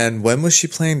 And when was she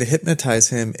planning to hypnotize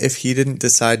him if he didn't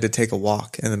decide to take a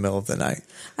walk in the middle of the night?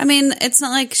 I mean, it's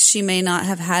not like she may not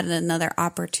have had another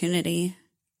opportunity.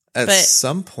 At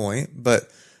some point, but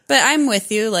I'm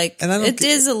with you. It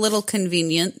is a little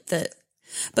convenient that,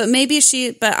 but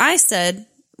I said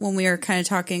when we were kind of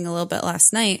talking a little bit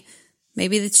last night,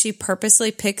 maybe that she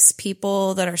purposely picks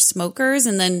people that are smokers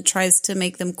and then tries to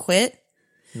make them quit.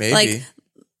 Maybe.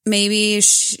 Maybe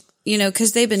she,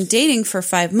 because they've been dating for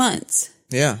 5 months.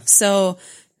 Yeah. So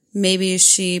maybe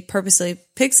she purposely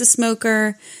picks a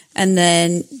smoker and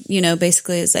then,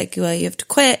 basically is like, well, you have to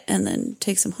quit, and then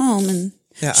takes him home. And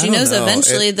she knows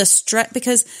eventually the stress,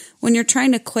 because when you're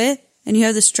trying to quit and you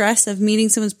have the stress of meeting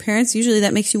someone's parents, usually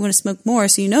that makes you want to smoke more.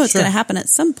 So it's going to happen at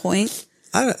some point.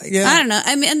 I don't know.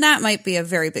 I mean, and that might be a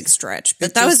very big stretch,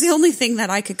 but that was the only thing that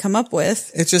I could come up with.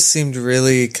 It just seemed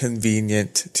really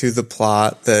convenient to the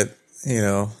plot that,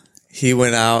 he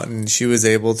went out and she was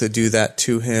able to do that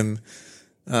to him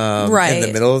in the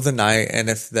middle of the night. And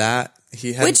if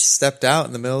he hadn't stepped out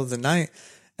in the middle of the night.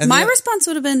 And my response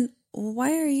would have been,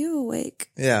 why are you awake?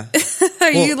 Yeah.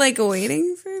 Are you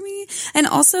waiting for me? And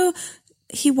also,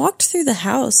 he walked through the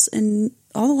house and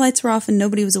all the lights were off and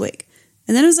nobody was awake.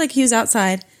 And then it was like he was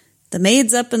outside, the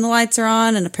maid's up and the lights are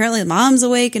on, and apparently the mom's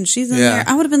awake and she's in there.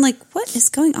 I would have been like, what is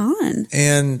going on?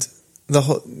 And the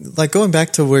whole, going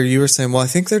back to where you were saying, well, I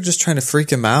think they're just trying to freak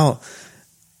him out.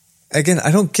 Again,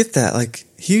 I don't get that.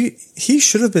 He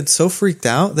should have been so freaked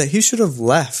out that he should have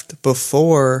left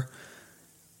before.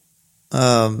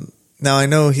 Now I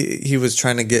know he was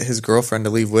trying to get his girlfriend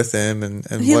to leave with him and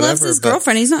he whatever. Loves his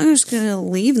girlfriend. He's not just going to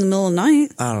leave in the middle of the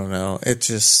night. I don't know. It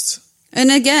just,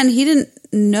 And again, he didn't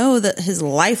know that his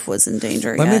life was in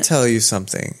danger. Let me tell you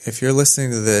something. If you're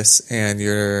listening to this and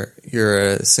you're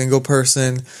a single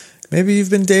person, maybe you've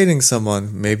been dating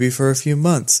someone, maybe for a few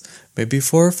months, maybe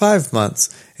 4 or 5 months,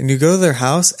 and you go to their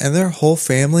house and their whole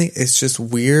family is just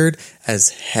weird as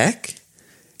heck,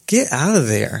 get out of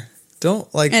there. Don't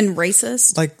and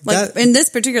racist. Like that, in this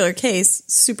particular case,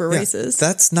 super racist.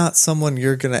 That's not someone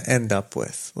you're going to end up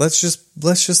with. Let's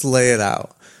just lay it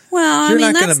out. Well, I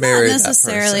mean, that's not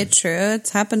necessarily true. It's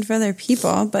happened for other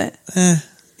people, but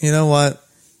you know what?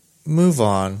 Move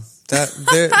on.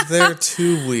 They're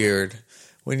too weird.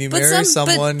 When you marry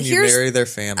someone, you marry their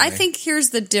family. I think here's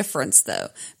the difference, though,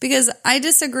 because I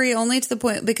disagree only to the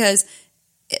point because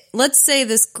let's say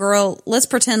this girl. Let's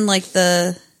pretend like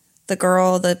the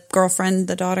girl, the girlfriend,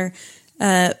 the daughter,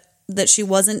 that she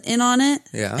wasn't in on it.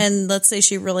 Yeah. And let's say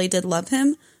she really did love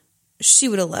him. She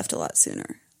would have left a lot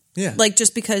sooner. Yeah. Like,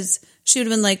 just because she would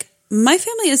have been like, my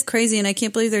family is crazy and I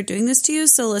can't believe they're doing this to you,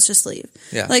 so let's just leave.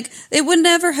 Yeah. Like, it would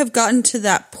never have gotten to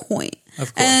that point.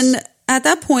 Of course. And at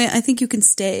that point, I think you can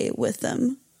stay with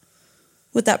them,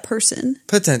 with that person.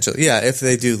 Potentially. Yeah, if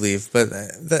they do leave. But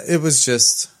it was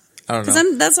just, I don't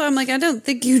know. That's why I'm like, I don't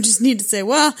think you just need to say,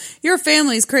 well, your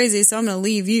family's crazy, so I'm going to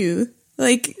leave you.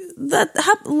 Like,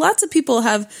 lots of people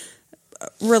have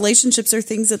relationships or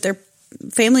things that their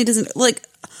family doesn't, like,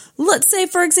 let's say,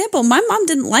 for example, my mom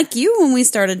didn't like you when we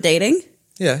started dating.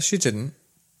 Yeah, she didn't.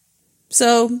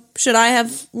 So, should I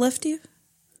have left you?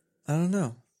 I don't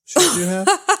know. Should you have?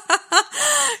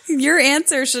 Your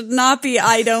answer should not be,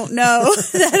 I don't know.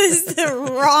 That is the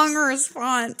wrong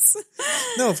response.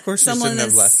 No, of course you shouldn't have left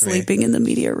me. Someone is sleeping in the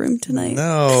media room tonight.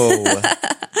 No.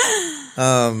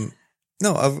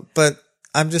 No, but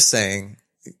I'm just saying.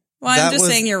 Well, I'm just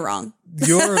saying you're wrong.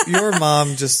 Your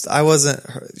mom just,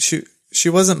 she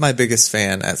wasn't my biggest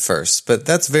fan at first, but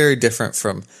that's very different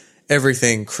from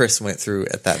everything Chris went through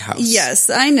at that house. Yes,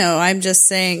 I know. I'm just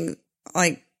saying,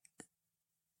 like,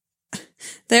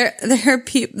 there are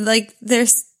people, like,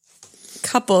 there's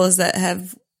couples that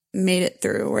have made it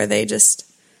through where they just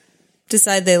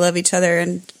decide they love each other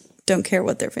and don't care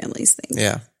what their families think.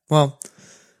 Yeah. Well,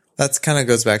 that kind of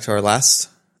goes back to our last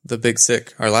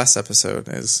episode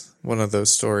is one of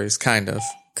those stories, kind of,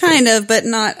 but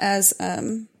not as,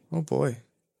 oh boy.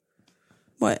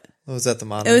 What? Was that the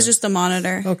monitor? It was just the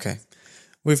monitor. Okay.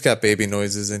 We've got baby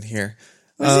noises in here.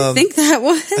 What do you think that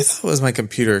was? I thought it was my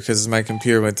computer because my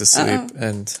computer went to sleep.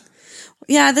 And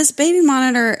yeah, this baby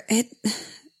monitor, it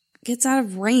gets out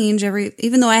of range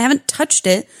even though I haven't touched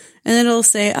it, and then it'll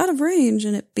say out of range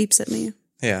and it beeps at me.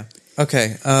 Yeah.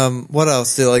 Okay. What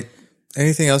else?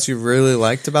 Anything else you really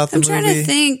liked about the movie? I'm trying to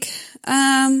think.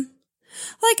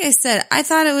 Like I said, I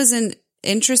thought it was an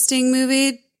interesting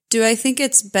movie. Do I think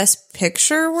it's Best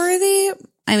Picture worthy?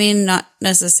 I mean, not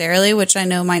necessarily, which I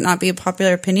know might not be a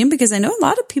popular opinion because I know a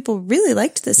lot of people really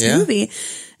liked this movie.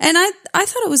 And I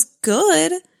thought it was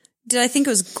good. Did I think it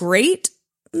was great?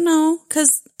 No,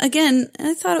 because again,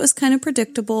 I thought it was kind of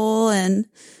predictable and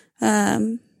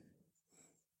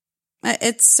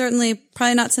it's certainly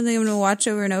probably not something I'm going to watch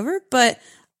over and over, but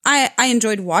I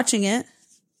enjoyed watching it.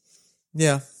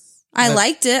 Yeah. I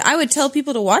liked it. I would tell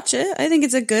people to watch it. I think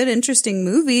it's a good, interesting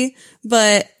movie,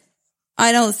 but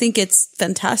I don't think it's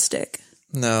fantastic.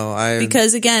 No,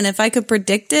 because again, if I could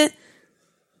predict it,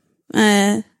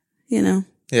 you know.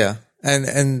 Yeah.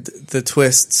 And the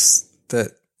twists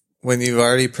that when you've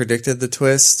already predicted the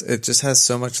twist, it just has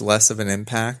so much less of an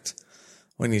impact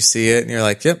when you see it and you're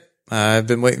like, yep, I've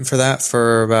been waiting for that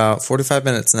for about 45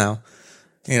 minutes now.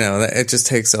 You know, it just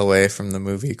takes away from the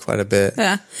movie quite a bit.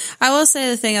 Yeah. I will say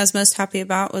the thing I was most happy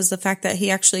about was the fact that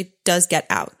he actually does get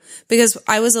out. Because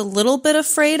I was a little bit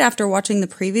afraid after watching the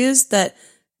previews that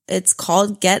it's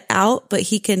called Get Out, but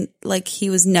he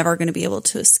was never going to be able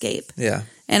to escape. Yeah.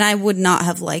 And I would not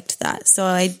have liked that. So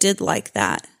I did like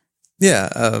that. Yeah.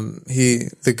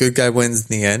 The good guy wins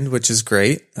in the end, which is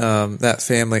great. That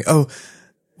family. Oh,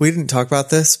 we didn't talk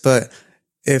about this, but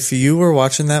if you were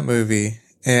watching that movie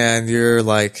and you're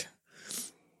like,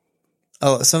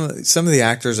 oh, some of the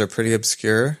actors are pretty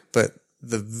obscure, but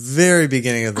the very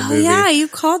beginning of the movie. Oh yeah, you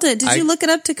called it. Did you look it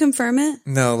up to confirm it?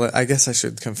 No, I guess I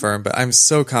should confirm, but I'm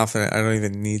so confident I don't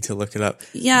even need to look it up.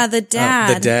 Yeah, the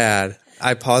dad. The dad.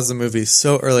 I paused the movie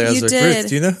so early. I was like, Ruth,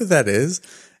 do you know who that is?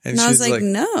 And I was like,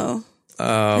 no.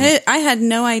 I had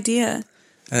no idea.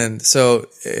 And so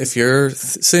if you're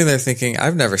sitting there thinking,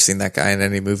 I've never seen that guy in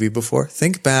any movie before,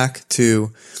 think back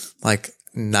to like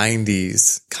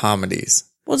 90s comedies.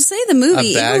 Well, to say the movie,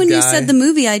 even when you said the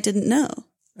movie, I didn't know.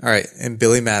 All right. And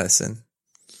Billy Madison.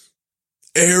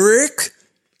 Eric?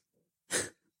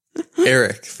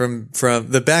 Eric from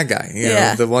the bad guy, you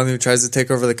know, the one who tries to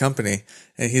take over the company,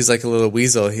 and he's like a little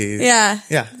weasel. Yeah.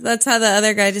 That's how the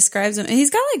other guy describes him. And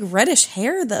he's got like reddish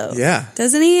hair though. Yeah.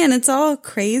 Doesn't he? And it's all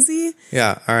crazy.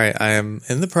 Yeah. All right. I am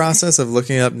in the process of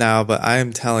looking it up now, but I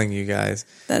am telling you guys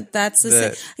that's the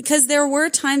same. Because there were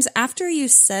times after you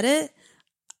said it,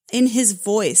 in his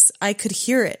voice, I could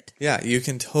hear it. Yeah, you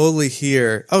can totally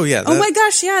hear. Oh, yeah. Oh, my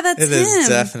gosh. Yeah, that's him. It is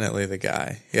definitely the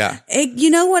guy. Yeah. You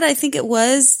know what I think it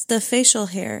was? The facial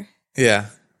hair. Yeah.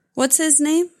 What's his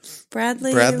name?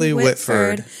 Bradley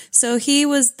Whitford. So he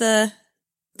was the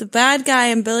bad guy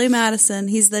in Billy Madison.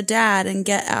 He's the dad in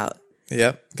Get Out.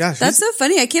 Yep. Gosh. That's so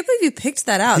funny. I can't believe you picked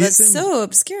that out. That's so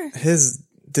obscure.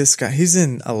 This guy, he's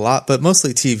in a lot, but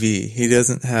mostly TV. He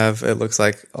doesn't have, it looks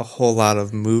like, a whole lot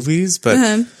of movies,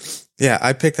 but yeah,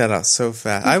 I picked that out so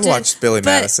fast. I watched Billy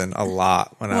Madison a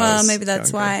lot when I was Well, maybe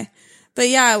that's younger. Why. But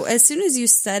yeah, as soon as you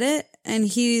said it and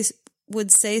he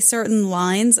would say certain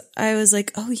lines, I was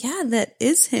like, oh yeah, that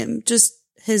is him. Just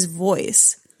his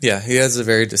voice. Yeah, he has a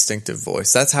very distinctive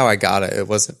voice. That's how I got it. It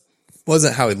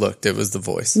wasn't how he looked. It was the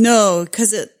voice. No,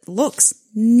 because it looks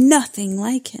nothing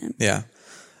like him. Yeah.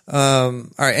 All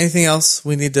right. Anything else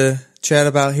we need to chat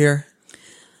about here?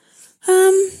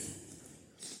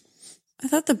 I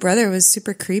thought the brother was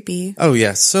super creepy. Oh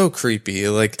yeah, so creepy.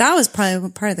 Like that was probably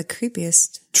part of the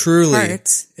creepiest. Truly,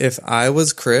 parts. If I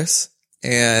was Chris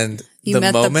and the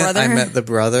moment I met the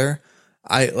brother,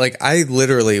 I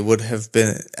literally would have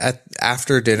been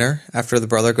after dinner, after the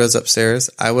brother goes upstairs,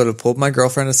 I would have pulled my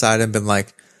girlfriend aside and been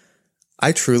like,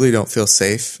 I truly don't feel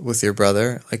safe with your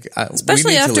brother. Like,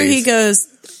 especially after he goes,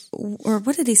 or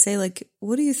what did he say? Like,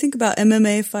 what do you think about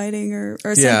MMA fighting or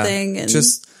something? And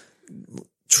just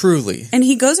truly. And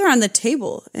he goes around the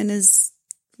table and is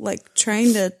like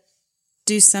trying to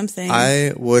do something.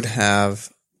 I would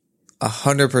have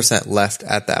 100% left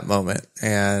at that moment.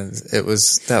 And that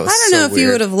was I don't know if you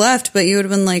would have left, but you would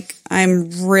have been like,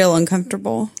 I'm real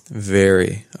uncomfortable.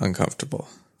 Very uncomfortable.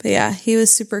 But yeah, he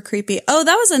was super creepy. Oh,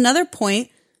 that was another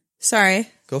point. Sorry.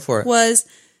 Go for it.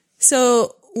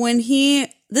 So when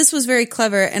this was very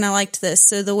clever and I liked this.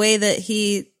 So the way that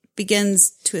he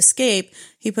begins to escape,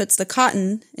 he puts the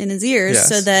cotton in his ears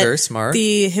so that very smart.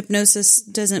 The hypnosis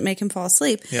doesn't make him fall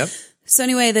asleep. Yep. So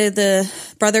anyway, the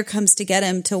brother comes to get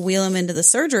him to wheel him into the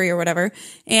surgery or whatever.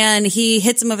 And he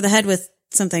hits him over the head with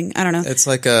something. I don't know. It's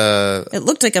like it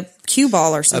looked like a cue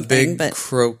ball or something. A big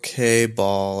croquet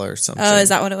ball or something. Oh, is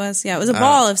that what it was? Yeah, it was a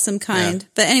ball of some kind. Yeah.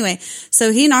 But anyway,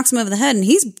 so he knocks him over the head and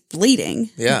he's bleeding.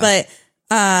 Yeah.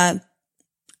 But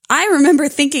I remember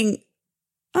thinking,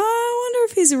 I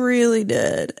wonder if he's really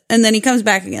dead. And then he comes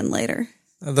back again later.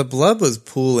 The blood was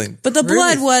pooling. But the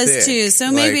blood was thick. too.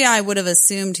 So maybe I would have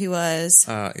assumed he was.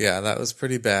 Yeah, that was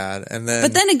pretty bad.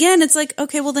 But then again, it's like,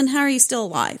 okay, well then how are you still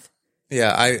alive?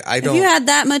 Yeah, I don't. If you had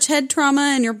that much head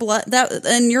trauma and your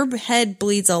your head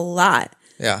bleeds a lot.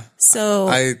 Yeah. So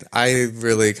I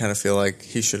really kind of feel like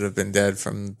he should have been dead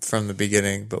from the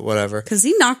beginning, but whatever. Because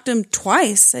he knocked him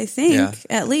twice, I think,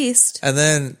 at least. And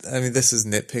then, I mean, this is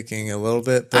nitpicking a little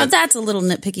bit, but that's a little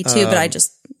nitpicky too. But I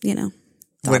just,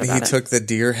 when he took the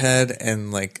deer head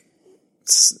and like.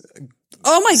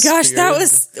 Oh my gosh, that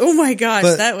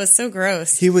was so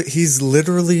gross. He's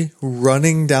literally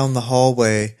running down the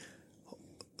hallway,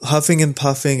 huffing and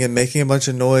puffing and making a bunch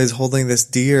of noise, holding this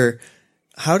deer.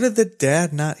 How did the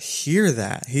dad not hear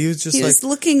that? He was just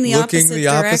looking the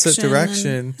opposite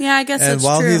direction. Yeah, I guess that's true. And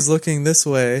while he's looking this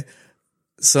way,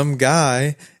 some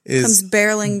guy is comes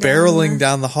barreling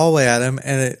down the hallway at him,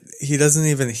 and he doesn't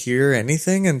even hear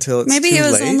anything until it's maybe too late. Maybe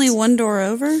it was only one door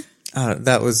over.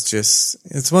 That was just,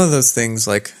 it's one of those things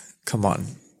like, come on,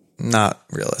 not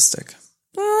realistic.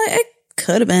 Well, it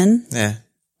could have been. Yeah.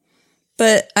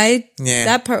 But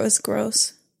that part was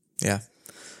gross. Yeah.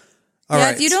 All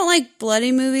right. If you don't like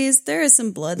bloody movies, there is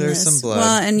some blood in this. There's some blood.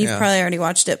 Well, and you've probably already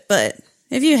watched it, but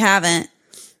if you haven't.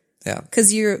 Yeah.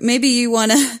 Because maybe you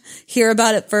want to hear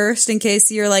about it first in case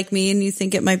you're like me and you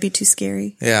think it might be too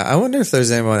scary. Yeah. I wonder if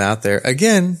there's anyone out there.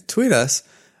 Again, tweet us.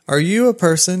 Are you a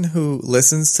person who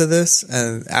listens to this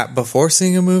and before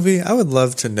seeing a movie? I would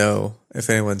love to know if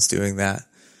anyone's doing that.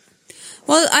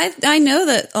 Well, I know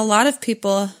that a lot of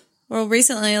people, well,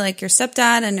 recently, like your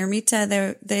stepdad and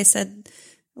Ermita, they said,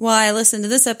 well, I listened to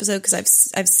this episode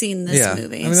because I've seen this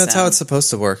movie. I mean, that's how it's supposed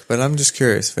to work. But I'm just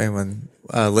curious if anyone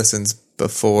listens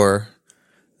before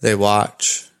they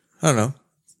watch. I don't know.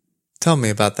 Tell me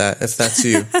about that if that's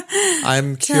you.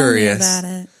 I'm curious. Tell me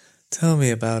about it. Tell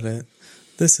me about it.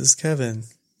 This is Kevin.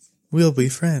 We'll be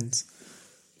friends.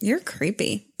 You're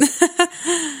creepy.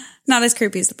 Not as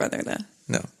creepy as the brother, though.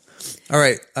 No. All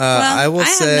right. I will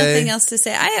say. I have nothing else to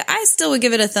say. I still would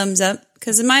give it a thumbs up.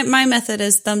 Because my method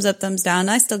is thumbs up, thumbs down.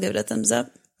 I still give it a thumbs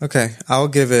up. Okay, I'll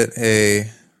give it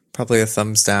probably a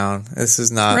thumbs down. This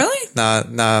is not not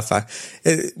a 5.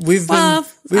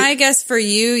 I guess for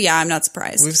you, yeah, I'm not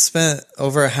surprised. We've spent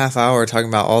over a half hour talking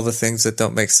about all the things that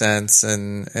don't make sense,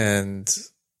 and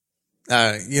it's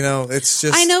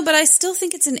just. I know, but I still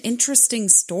think it's an interesting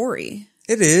story.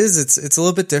 It is. It's a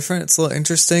little bit different. It's a little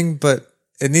interesting, but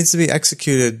it needs to be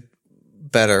executed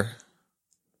better.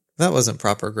 That wasn't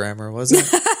proper grammar, was it?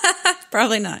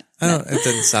 Probably not. It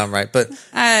didn't sound right, but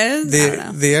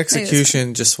the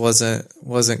execution just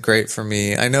wasn't great for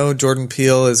me. I know Jordan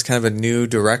Peele is kind of a new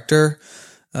director.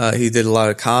 He did a lot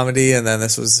of comedy, and then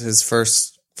this was his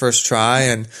first try.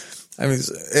 And I mean,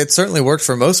 it certainly worked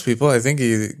for most people. I think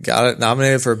he got it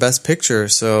nominated for Best Picture.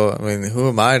 So I mean, who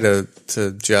am I to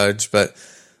judge? But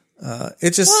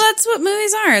it just that's what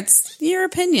movies are. It's your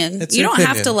opinion. You don't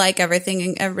have to like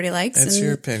everything everybody likes. It's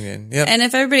your opinion. Yep. And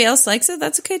if everybody else likes it,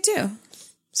 that's okay too.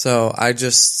 So I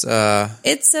just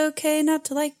it's okay not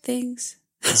to like things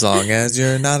as long as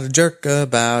you're not a jerk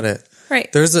about it.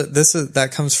 Right. That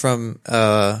comes from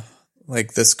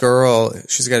like this girl.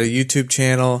 She's got a YouTube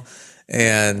channel,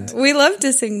 and we love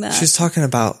to sing that. She's talking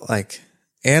about like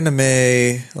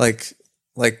anime, like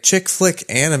chick flick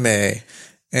anime,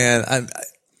 and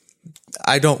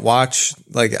I don't watch,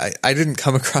 like, I didn't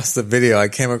come across the video. I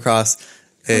came across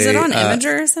Was it on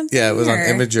Imager or something? Yeah, it was on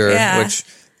Imager, which,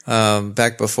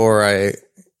 back before I,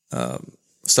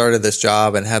 started this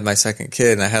job and had my second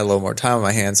kid and I had a little more time on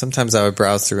my hands, sometimes I would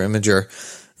browse through Imager.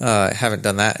 I haven't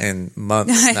done that in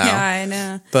months now. Yeah, I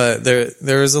know. But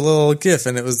there was a little GIF,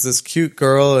 and it was this cute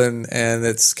girl, and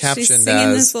it's captioned she's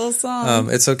singing this little song.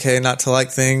 It's okay not to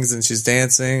like things, and she's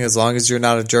dancing as long as you're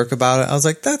not a jerk about it. I was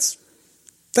like, that's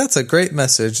a great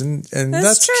message, and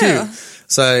that's cute.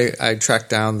 So I tracked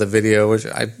down the video, which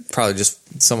I probably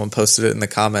just someone posted it in the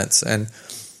comments, and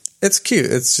it's cute.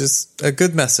 It's just a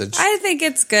good message. I think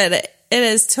it's good. It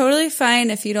is totally fine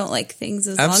if you don't like things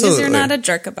as long as you're not a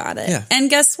jerk about it. Yeah. And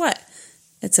guess what?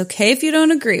 It's okay if you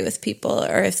don't agree with people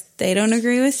or if they don't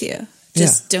agree with you.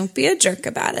 Just don't be a jerk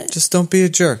about it. Just don't be a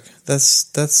jerk.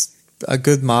 That's a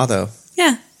good motto.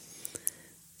 Yeah.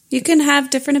 You can have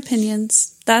different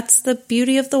opinions. That's the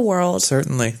beauty of the world.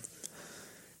 Certainly.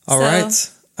 All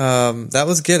right. That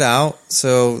was Get Out.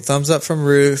 So thumbs up from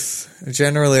Ruth.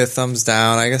 Generally a thumbs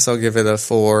down. I guess I'll give it a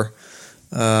 4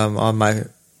 on my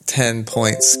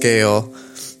 10-point scale.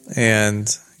 And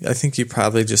I think you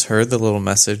probably just heard the little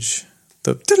message.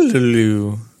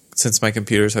 Since my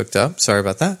computer's hooked up. Sorry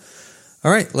about that.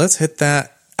 All right. Let's hit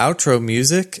that outro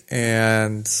music.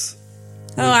 And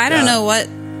I don't know what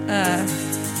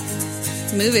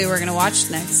movie we're gonna watch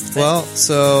next. Well,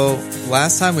 so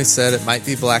last time we said it might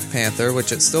be Black Panther,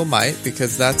 which it still might,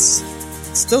 because that's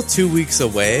still 2 weeks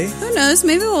away. Who knows?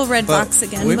 Maybe we'll red box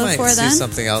again before then. We might see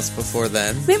something else before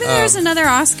then. Maybe there's another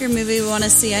Oscar movie we want to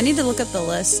see. I need to look up the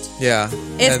list. Yeah.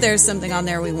 If there's something on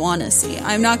there we want to see.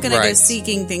 I'm not going to go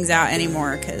seeking things out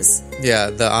anymore because... Yeah,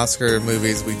 the Oscar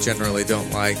movies we generally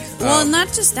don't like. Well, not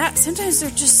just that. Sometimes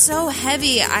they're just so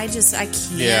heavy. I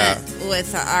can't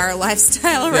with our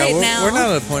lifestyle right now. We're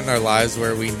not at a point in our lives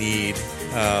where we need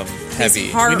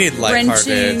heavy. We need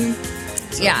lighthearted.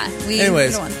 So, we don't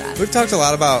want that. We've talked a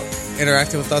lot about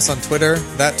interacting with us on Twitter.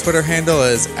 That Twitter handle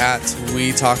is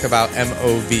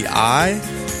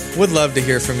 @WeTalkAboutMOVI. Would love to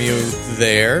hear from you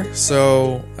there.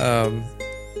 So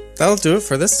that'll do it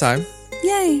for this time.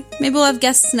 Yay. Maybe we'll have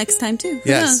guests next time too.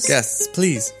 Yes, guests,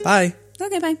 please. Bye.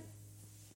 Okay, bye.